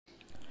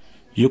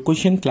यो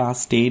question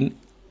class 10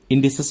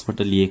 indices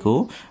बाट लिएको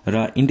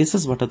र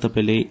इंडिसेस बाट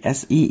तपाईले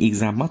एसई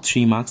एक्जाम मा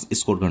 3 मार्क्स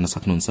स्कोर गर्न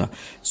सक्नुहुन्छ।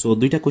 सो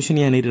दुईटा क्वेशन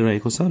यहाँ नेरी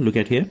रहेको छ। Look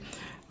at here.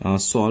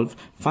 solve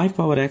 5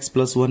 power x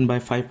plus 1 by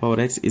 5 power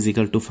x is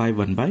equal to 5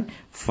 1 by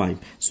 5.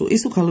 So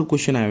यसो खालको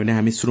क्वेशन आयो भने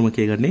हामी सुरुमा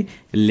के गर्ने,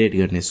 लेट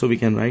गर्ने। So we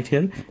can write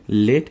here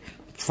let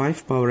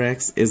 5 power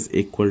x is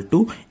equal to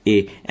a.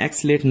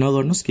 x late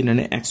नगर्नुस्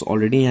किनभने x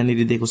अलरेडी यहाँ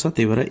नेरी दिएको छ,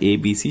 त्यही भएर a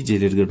b c जे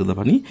लेट गर्दा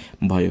पनि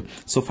भयो।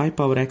 So 5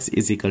 power x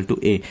is equal to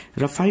a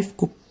र 5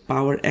 को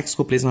पावर x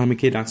को प्लेसमा हामी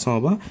के राख्छौं,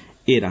 अब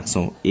a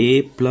राख्छौं।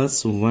 a plus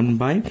 1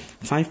 by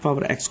 5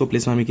 power x को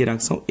प्लेसमा हामी के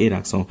राख्छौं, a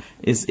राख्छौं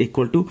is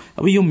equal to,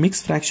 अब यो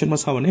मिक्स फ्र्याक्सन मा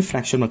छ भने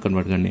फ्र्याक्सन मा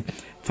कन्भर्ट गर्ने।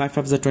 5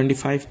 5 is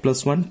 25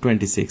 plus 1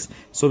 26.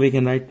 So we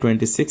can write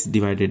 26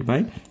 divided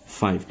by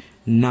 5.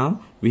 Now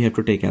we have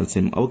to take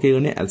LCM. अब के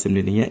गर्ने, LCM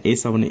लिने। यहाँ a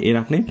छ भने a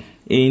राख्ने।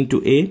 a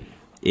into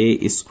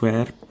a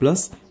square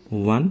plus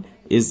 1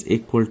 is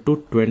equal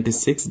to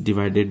 26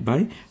 divided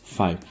by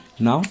 5.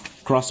 Now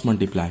cross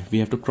multiply. We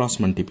have to cross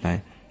multiply.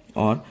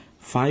 Or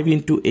 5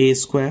 into a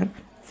square,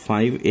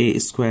 5a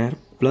square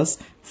plus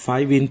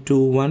 5 into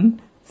 1,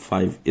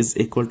 5 is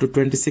equal to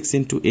 26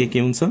 into a के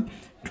हुन्छ,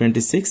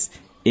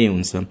 26a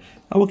हुन्छ।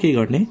 अब के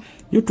गर्ने,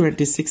 यो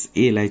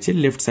 26a लाई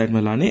चाहिँ left side मा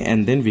लाने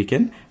and then we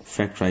can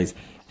factorize।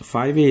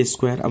 5a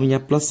square, अब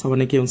यहाँ प्लस छ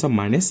भने के हुन्छ,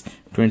 minus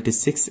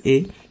 26a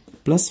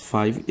plus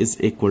 5 is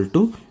equal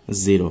to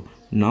 0.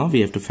 Now we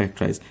have to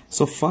factorize.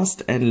 So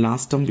first and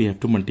last term we have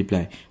to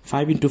multiply.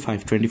 5 into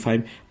 5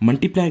 25,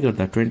 multiply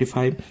गर्दा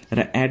 25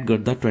 र एड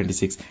गर्दा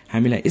 26।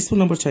 हामीलाई यस्तो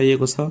नम्बर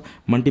चाहिएको छ,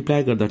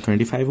 मल्टिप्लाई गर्दा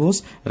 25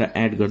 होस् र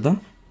एड गर्दा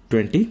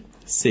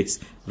 26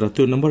 र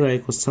त्यो नम्बर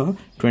रहेको छ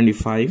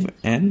 25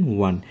 and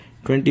 1।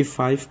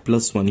 25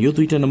 plus 1, यो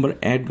दुईटा नम्बर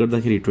एड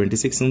गर्दाखेरि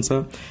 26 हुन्छ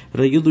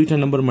र यो दुईटा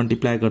नम्बर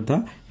मल्टिप्लाई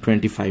गर्दा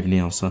 25 नै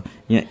आउँछ।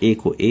 यहाँ a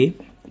को a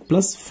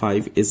plus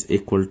 5 is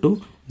equal to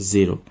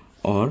 0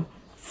 or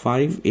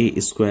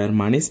 5a square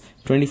minus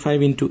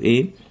 25 into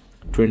a,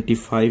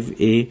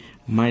 25a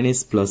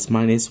minus plus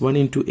minus 1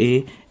 into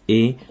a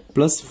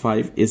plus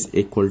 5 is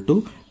equal to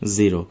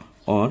 0.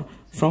 Or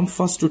from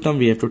first two term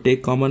we have to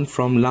take common,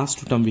 from last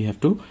two term we have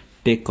to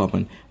take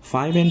common।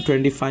 5 and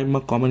 25 मा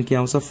common के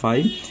आउँछ,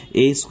 5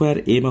 a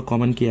square a मा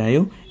common के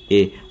आयो,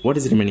 a। what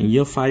is remaining,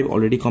 यो 5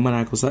 already common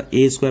आएको छ।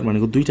 a square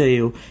भनेको दुईटा a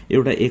हो,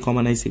 एउटा a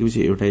कमन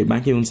आइसकेपछि एउटा a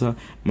बाँकी हुन्छ,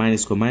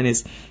 माइनस को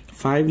माइनस।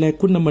 5 लाई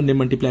कुन नम्बरले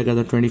मल्टिप्लाई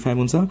गर्दा 25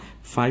 हुन्छ,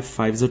 5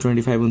 5 जो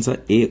 25 हुन्छ,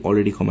 a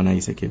अलरेडी कमन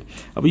आइसक्यो।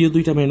 अब यो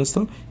दुईटा हेर्नुस्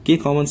त, के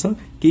कमन छ,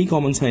 केही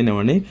कमन छैन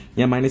भने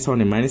यहाँ माइनस छ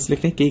भने माइनस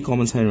लेख्ने, केही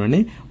कमन छैन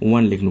भने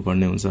 1 लेख्नु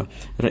पर्ने हुन्छ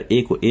र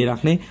a को a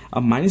राख्ने।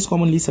 अब माइनस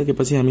कमन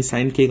लिइसकेपछि हामी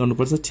साइन के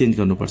गर्नुपर्छ, चेन्ज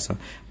गर्नुपर्छ।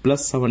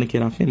 प्लस छ भने के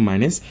राख्ने,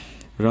 माइनस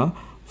र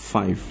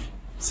 5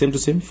 same to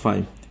same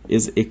 5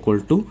 is equal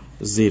to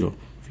 0।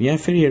 यहाँ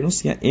फेरि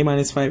हेर्नुस्, यहाँ a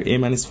minus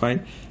 5,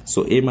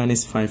 so a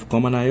minus 5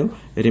 common आयो,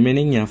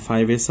 रिमेनिङ यहाँ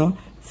 5a छ,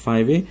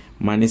 5a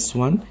minus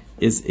 1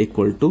 is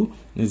equal to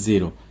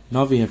 0।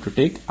 Now we have to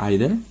take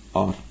either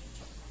or।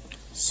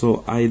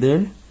 So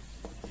either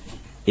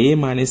a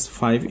minus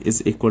 5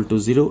 is equal to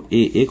 0,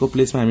 a को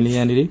प्लेसमा हामीले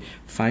यहाँनिर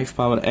 5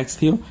 power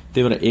x थियो,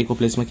 त्यही भएर a को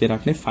प्लेसमा के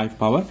राख्ने, 5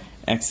 power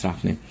x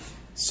राख्ने।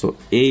 So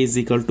a is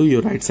equal to, यो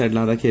राइट साइड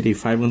लाँदाखेरि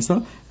 5 हुन्छ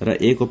र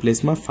a को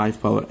प्लेसमा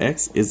 5 power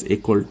x is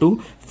equal to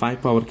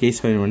 5 power k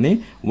छैन भने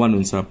 1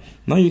 हुन्छ।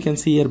 Now you can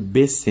see here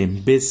base same,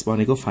 base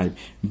भनेको 5,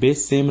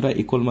 base same र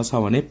इक्वल मा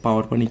छ भने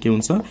पावर पनि के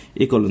हुन्छ,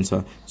 इक्वल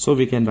हुन्छ। So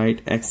we can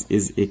write x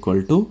is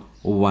equal to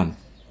 1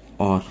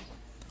 or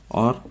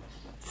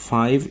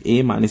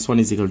 5a minus 1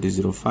 is equal to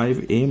 0,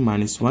 5a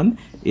minus 1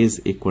 is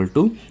equal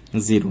to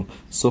 0।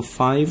 So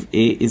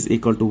 5a is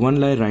equal to 1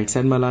 लाई राइट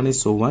साइड मा लाने,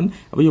 so 1।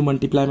 अब यो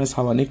मल्टिप्लाई मा छ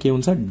भने के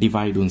हुन्छ,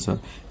 डिवाइड हुन्छ।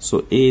 So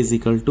a is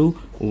equal to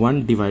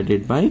 1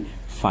 divided by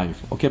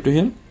 5। Okay up to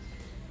here।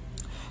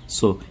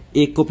 So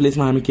a को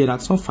प्लेसमा हामी के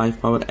राख्छौं,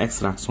 5 power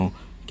x राख्छौं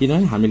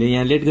किनभने हामीले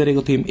यहाँ लेट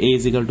गरेको थियौं a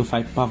is equal to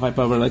 5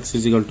 power x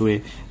is equal to a।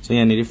 So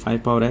यहाँ नेरी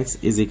 5 power x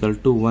is equal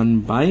to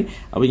 1 by,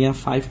 अब यहाँ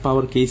 5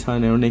 power k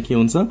छैन भने के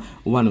हुन्छ,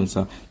 1 हुन्छ।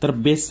 तर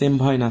बेस सेम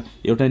भएन,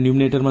 एउटा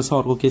न्युमिनेटर मा छ,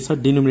 अर्को के छ,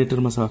 डिनोमिनेटर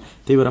मा छ,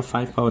 त्यही भएर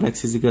 5 power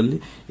x is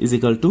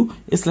equal to,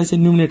 यसलाई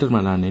चाहिँ न्युमिनेटर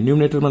मा लाने।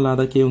 न्युमिनेटर मा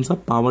लादा के हुन्छ,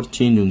 पावर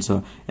चेन्ज हुन्छ,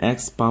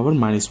 x पावर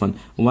 -1,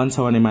 1 छ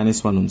भने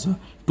 -1 हुन्छ,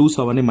 2 छ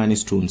भने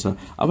 -2 हुन्छ।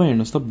 अब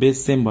हेर्नुस् त,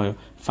 बेस सेम भयो,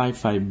 5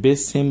 5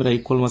 बेस सेम र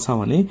इक्वल मा छ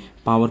भने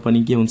पावर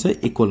पनि के हुन्छ,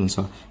 इक्वल हुन्छ।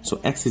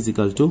 So x is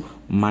equal to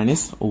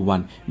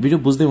 -1। Video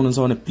बुझ्दै हुनुहुन्छ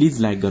भने प्लिज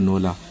लाइक गर्नु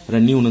होला र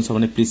न्यू हुनुहुन्छ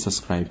भने please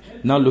subscribe.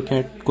 Now look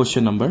at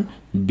question number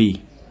b।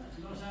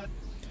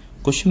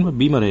 Question number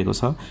b मा रहेको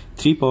छ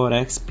 3 power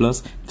x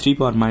plus 3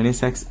 power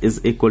minus x is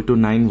equal to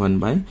 9 1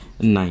 by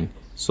 9।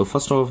 So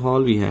first of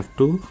all we have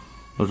to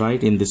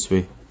write in this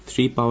way,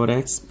 3 power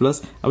x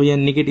plus, अब यहाँ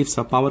negative छ,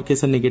 power के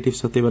छ, negative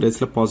छ, त्यही भएर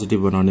यसलाई पोजिटिभ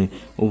बनाउने,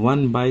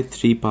 1 by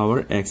 3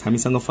 power x।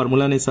 हामीसँग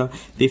फर्मुला नै छ,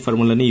 त्यही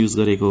फर्मुला नै युज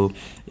गरेको,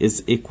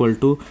 is equal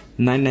to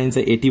 9 9 is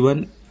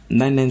 81,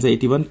 9 9 is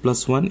 81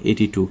 plus 1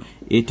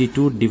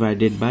 82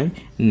 divided by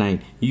 9।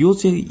 यो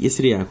चाहिँ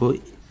यसरी आको,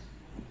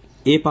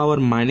 a power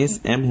minus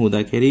m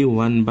हुँदाखेरि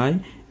 1 by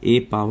a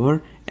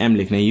power m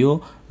लेख्ने यो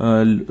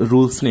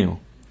रुल्स नै हो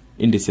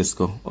इन्डिसेस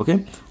को ओके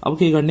अब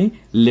के गर्ने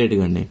लेट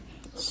गर्ने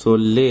so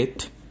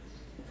let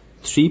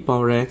 3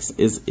 power x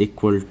is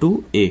equal to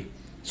a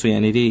so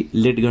यानेरी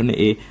late गर्ने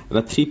a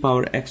र 3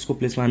 power x को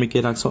प्लेसमा हामी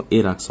के राख्छौं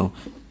a राख्छौं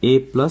a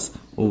plus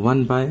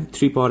 1 by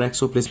 3 power x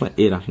को प्लेसमा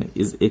a राख्ने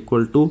is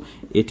equal to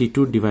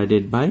 82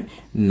 divided by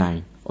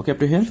 9 okay up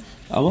to here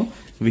अब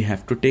we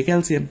have to take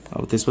LCM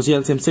अब त्यसपछि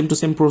LCM सेम टु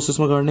सेम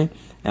प्रोसेसमा गर्ने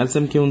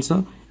LCM के हुन्छ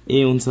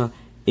a हुन्छ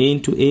a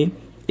into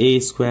a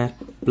square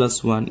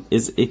plus 1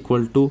 is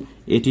equal to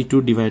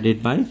 82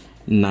 divided by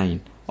 9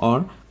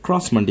 or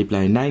cross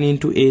multiply 9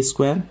 into a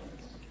square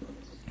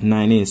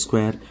 9a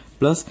square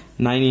plus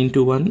 9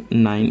 into 1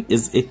 9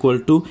 is equal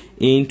to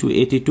a into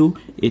 82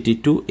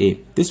 82a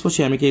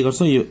त्यसपछि हामी के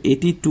गर्छौं यो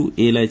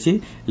 82a लाई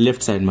चाहिँ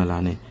लेफ्ट साइडमा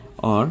लाने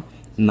और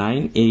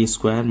 9a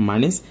square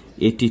minus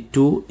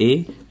 82a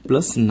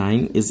plus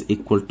 9 is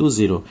equal to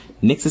 0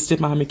 next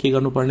स्टेपमा हामी के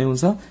गर्नुपर्ने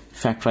हुन्छ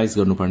फ्याक्टराइज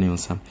गर्नुपर्ने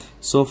हुन्छ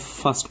so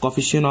first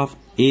coefficient of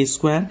a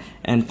square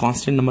and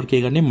constant number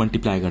के गर्ने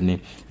मल्टिप्लाई गर्ने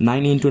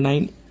 9 into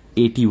 9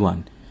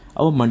 81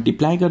 अब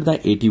मल्टिप्लाई गर्दा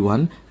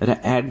 81 र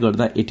एड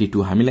गर्दा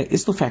 82 हामीलाई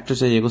यस्तो फ्याक्टर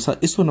चाहिएको छ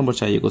यस्तो नम्बर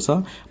चाहिएको छ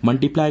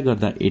मल्टिप्लाई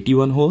गर्दा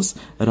 81 होस्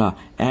र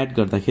एड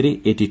गर्दाखेरि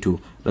 82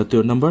 र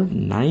त्यो नम्बर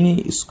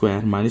 9a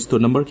स्क्वायर माइनस त्यो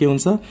नम्बर के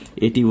हुन्छ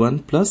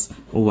 81 plus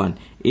 1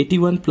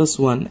 81 plus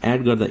 1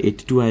 एड गर्दा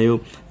 82 आयो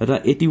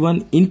र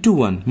 81 into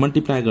 1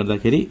 मल्टिप्लाई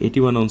गर्दाखेरि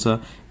 81 आउँछ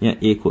यहाँ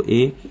a को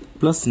a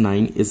plus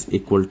 9 is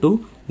equal to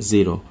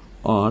 0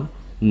 और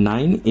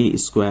 9a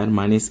square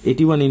minus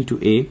 81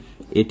 into a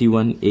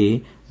 81a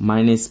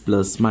minus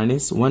plus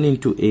minus 1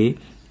 into a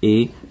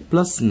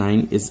plus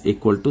 9 is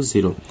equal to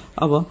 0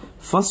 अब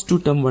फर्स्ट टु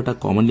टर्मबाट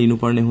कमन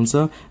लिनुपर्ने हुन्छ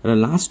र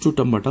लास्ट टु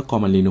टर्मबाट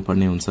कमन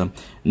लिनुपर्ने हुन्छ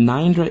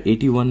 9 र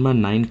 81 मा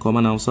 9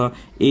 कमन आउँछ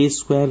a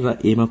स्क्वायर र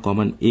a मा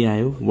कमन a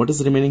आयो what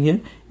is remaining here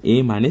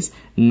a minus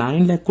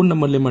 9 लाई कुन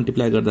नम्बरले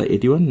मल्टिप्लाई गर्दा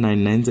 81 9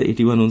 9 जा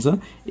 81 हुन्छ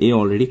a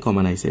अलरेडी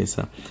कमन आइसकेछ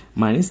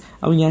माइनस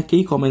अब यहाँ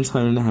केही कमन छ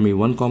भने हामी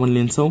 1 कमन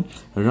लिन्छौं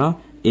र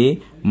a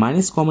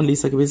minus common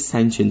लिसकेपछि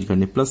sign change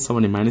गर्ने प्लस छ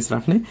भने माइनस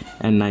राख्ने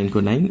एन्ड 9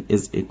 को 9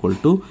 इज इक्वल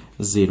टु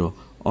 0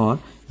 और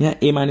यहाँ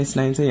a minus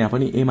 9 छ यहाँ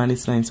पनि a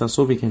minus 9 छ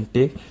so we can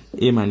take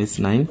a minus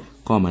 9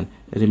 common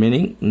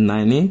remaining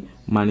 9a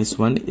minus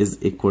 1 is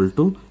equal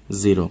to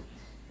 0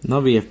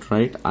 now we have to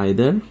write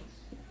either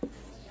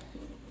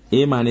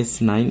a minus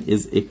 9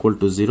 is equal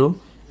to 0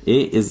 a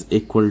is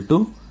equal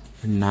to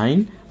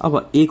 9 अब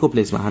a को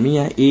प्लेसमा हामी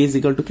यहाँ a is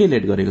equal to के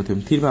late गरेको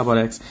थियौं 3 power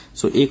x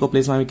so a को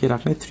प्लेसमा हामी के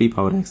राख्ने 3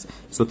 power x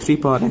so 3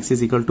 power x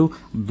is equal to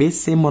base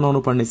same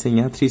बनाउनु पर्ने छ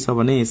यहाँ 3 छ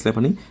भने यसलाई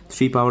पनि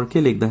 3 power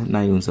के लेख्दा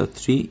 9 हुन्छ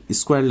 3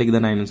 स्क्वायर लेख्दा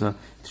 9 हुन्छ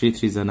 3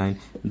 3 जा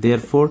 9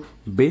 देयरफोर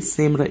बेस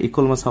सेम र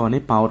इक्वल मा छ भने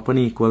पावर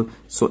पनि equal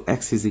so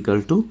x is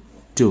equal to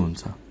 2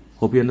 हुन्छ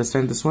hope you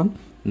understand this one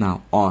now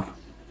और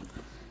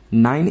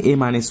 9a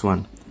minus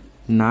 1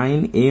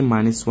 9a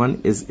minus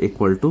 1 is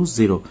equal to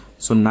 0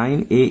 so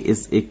 9a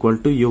is equal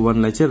to यो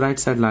 1 लाई चाहिँ राइट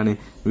साइड लाने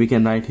we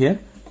can write here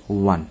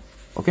 1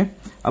 okay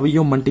अब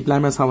यो multiply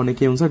मा छ भने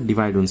के हुन्छ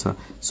डिवाइड हुन्छ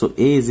so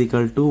a is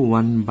equal to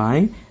 1 by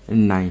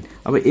 9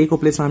 अब a को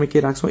प्लेसमा हामी के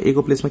राख्छौं a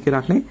को प्लेसमा के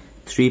राख्ने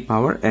 3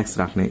 power x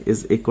राख्ने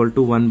is equal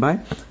to 1 by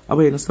अब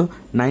हेर्नुस् त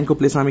 9 को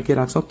प्लेसमा हामी के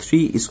राख्छौं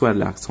 3 स्क्वायर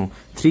राख्छौं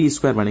 3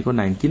 स्क्वायर भनेको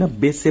 9 किन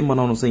बेस सेम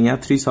बनाउनु छ यहाँ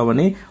 3 छ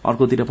भने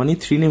अर्कोतिर पनि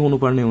 3 नै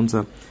हुनुपर्ने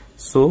हुन्छ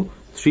सो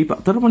 3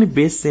 तर पनि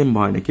बेस सेम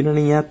भएन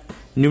किनभने यहाँ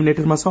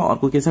न्यूमिनेटरमा छ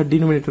अर्को के छ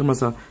डिनोमिनेटरमा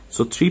छ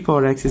so 3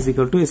 power x is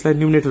equal to यसलाई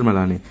न्यूमिनेटरमा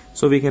लाने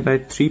so we can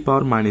write 3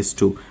 power minus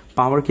 2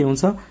 power के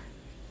हुन्छ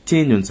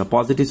चेन्ज हुन्छ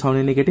पोजिटिभ छ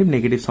भने नेगेटिभ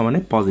नेगेटिभ छ भने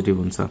पोजिटिभ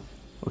हुन्छ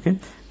okay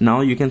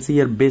now you can see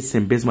here base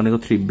same base भनेको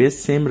 3 बेस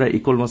सेम र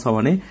इक्वलमा छ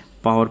भने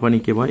पावर पनि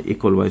के भयो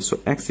इक्वल भयो so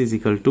x is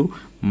equal to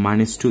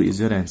 -2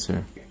 is your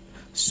answer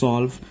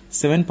solve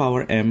 7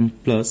 power m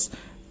plus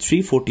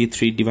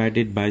 343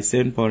 divided by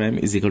 7 power m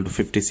is equal to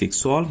 56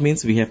 solve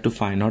means we have to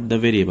find out the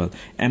variable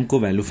m को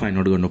value find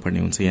out गर्नुपर्ने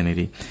हुन्छ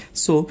यहाँनेरि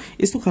so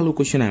यस्तो खालको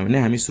question आयो भने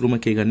हामी सुरुमा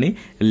के गर्ने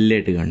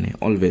लेट गर्ने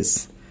always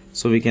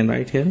so we can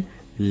write here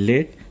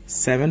let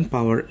 7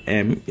 power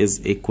m is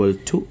equal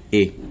to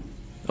a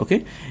okay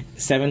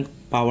 7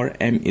 power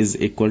m is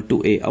equal to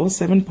a अब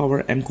 7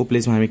 power m को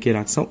प्लेसमा हामी के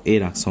राख्छौं a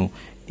राख्छौं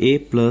a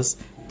plus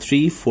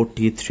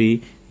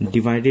 343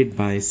 divided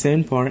by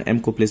 7 power m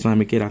को प्लेसमा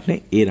हामी के राख्ने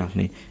a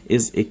राख्ने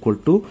is equal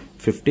to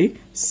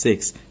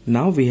 56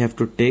 now we have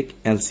to take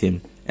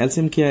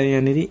LCM के आयो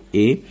यहाँनेरि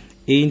a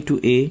into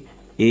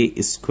a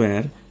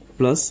square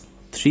plus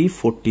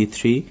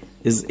 343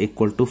 is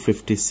equal to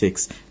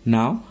 56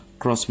 now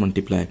cross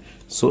multiply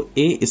so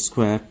a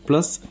square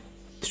plus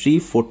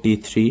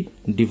 343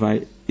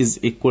 divide is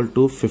equal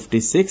to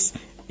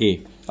 56a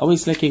अब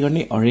यसलाई के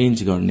गर्ने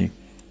अरेन्ज गर्ने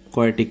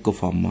quadratic को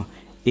फर्ममा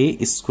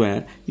a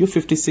स्क्वायर यो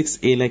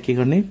 56a लाई के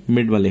गर्ने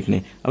मिडमा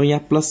लेख्ने अब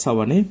यहाँ प्लस छ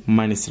भने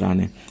माइनस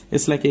रहने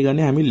यसलाई के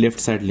गर्ने हामी लेफ्ट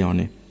साइड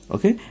ल्याउने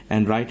okay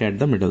and right at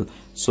the middle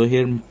so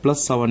here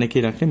plus छ भने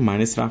के राख्ने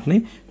माइनस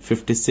राख्ने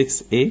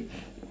 56a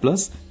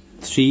plus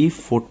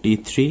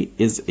 343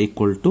 is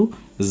equal to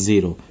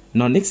 0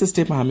 Now next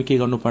step मा हामी के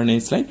गर्नुपर्ने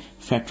यसलाई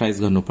फ्याक्टराइज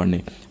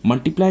गर्नुपर्ने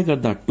मल्टिप्लाई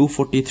गर्दा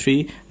 243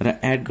 र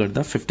एड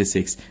गर्दा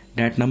 56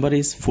 that number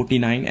is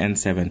 49 and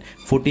 7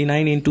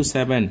 49 into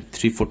 7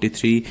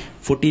 343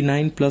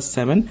 49 plus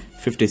 7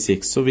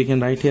 56 so we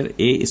can write here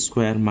a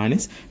square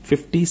minus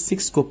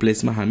 56 को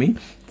प्लेस में हामी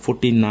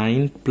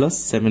 49 plus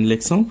 7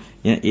 लेख्छौं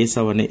यहाँ a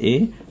छ भने a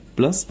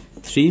plus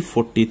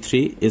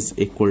 343 is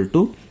equal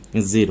to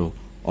 0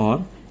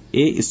 और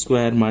a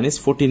square minus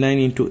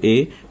 49 into a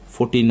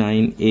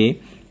 49a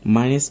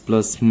minus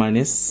plus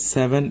minus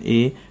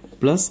 7a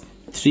plus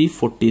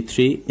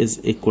 343 is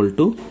equal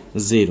to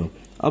 0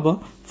 अब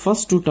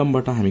first two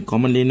टर्मबाट हामी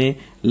कमन लिने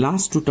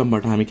लास्ट टू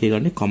टर्मबाट हामी के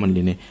गर्ने कमन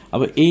लिने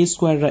अब a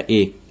स्क्वायर र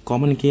a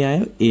कमन के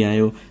आयो a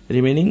आयो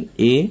remaining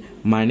a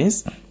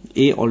minus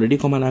a already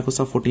common आएको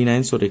छ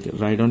 49 so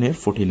write down here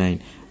 49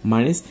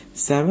 minus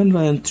 7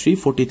 र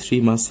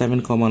 343 मा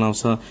 7 कमन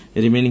आउँछ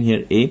remaining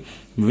here a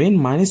when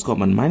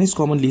minus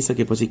common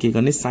लिइसकेपछि के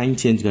गर्ने साइन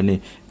चेन्ज गर्ने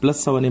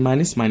प्लस छ भने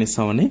माइनस माइनस छ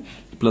भने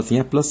प्लस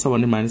यहाँ प्लस छ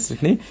भने माइनस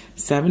राख्ने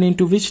 7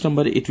 into which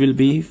number it will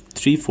be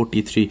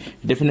 343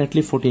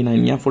 definitely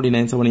 49 यहाँ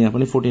 49 छ भने यहाँ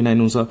पनि 49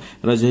 हुन्छ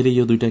र जहिले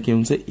यो दुईटा के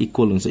हुन्छ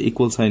इक्वल हुन्छ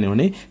इक्वल छैन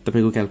भने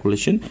तपाईको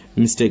क्याल्कुलेसन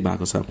मिस्टेक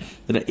भएको छ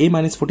र a -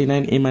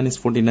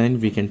 49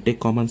 we can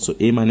take common so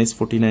a -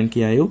 49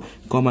 के आयो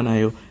कमन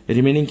आयो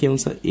रिमेनिङ के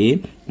हुन्छ a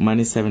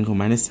 - 7 को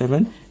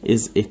 -7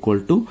 is equal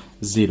to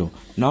 0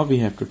 now we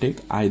have two take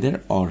either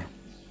or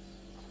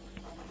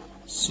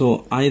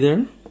so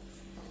either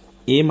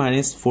a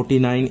minus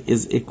 49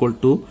 is equal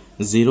to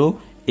 0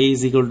 a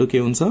is equal to के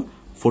हुन्छ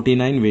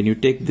 49 when you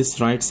take this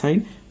right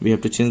side we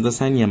have to change the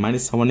sign यहाँ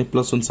minus छ भने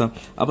plus हुन्छ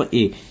अब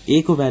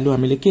a को value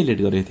हामीले के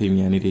लेट गरेको थियौं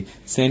यहाँनिर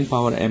sin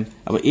power m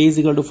अब a is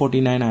equal to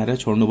 49 आएर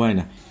छोड्नु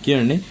भएन के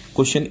गर्ने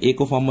क्वेशन a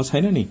को फर्ममा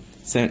छैन नि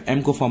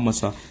m को फर्ममा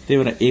छ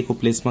त्यही भएर a को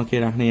प्लेसमा के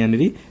राख्ने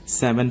यहाँनिर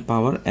 7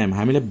 पावर m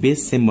हामीले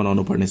बेस सेम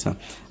बनाउनु पर्ने छ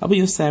अब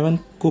यो 7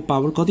 को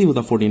पावर कति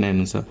हुँदा 49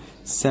 हुन्छ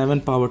 7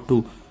 power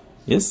 2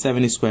 yes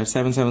 7 square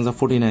 7 7 is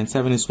 49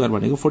 7 square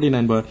भनेको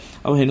 49 भयो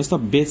अब हेर्नुस् त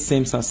बेस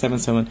सेम छ 7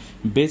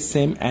 7 base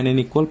same and an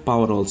equal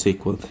power also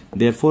equal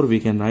therefore we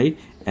can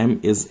write m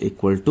is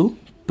equal to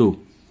 2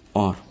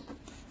 or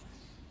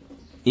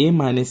a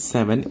minus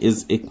 7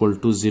 is equal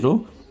to 0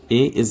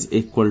 a is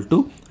equal to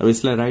अब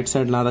यसलाई right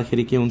side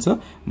लाँदाखेरि के हुन्छ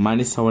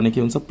माइनस छ भने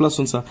के हुन्छ प्लस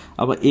हुन्छ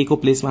अब a को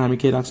प्लेसमा हामी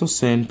के राख्छौं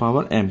 7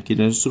 पावर m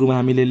किनभने सुरुमा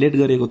हामीले लेट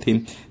गरेको थियौं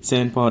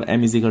 7 power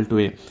m is equal to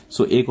a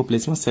so a को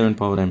प्लेसमा 7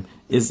 power m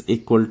is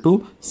equal to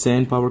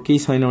 7 power के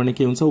छैन भने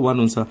के हुन्छ 1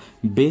 हुन्छ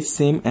base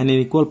same and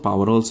equal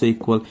power also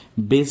equal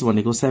base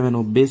भनेको 7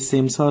 हो बेस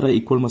सेम छ र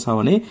इक्वलमा छ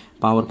भने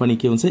पावर पनि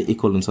के हुन्छ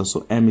इक्वल हुन्छ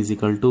so m is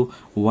equal to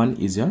 1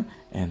 is your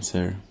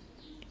answer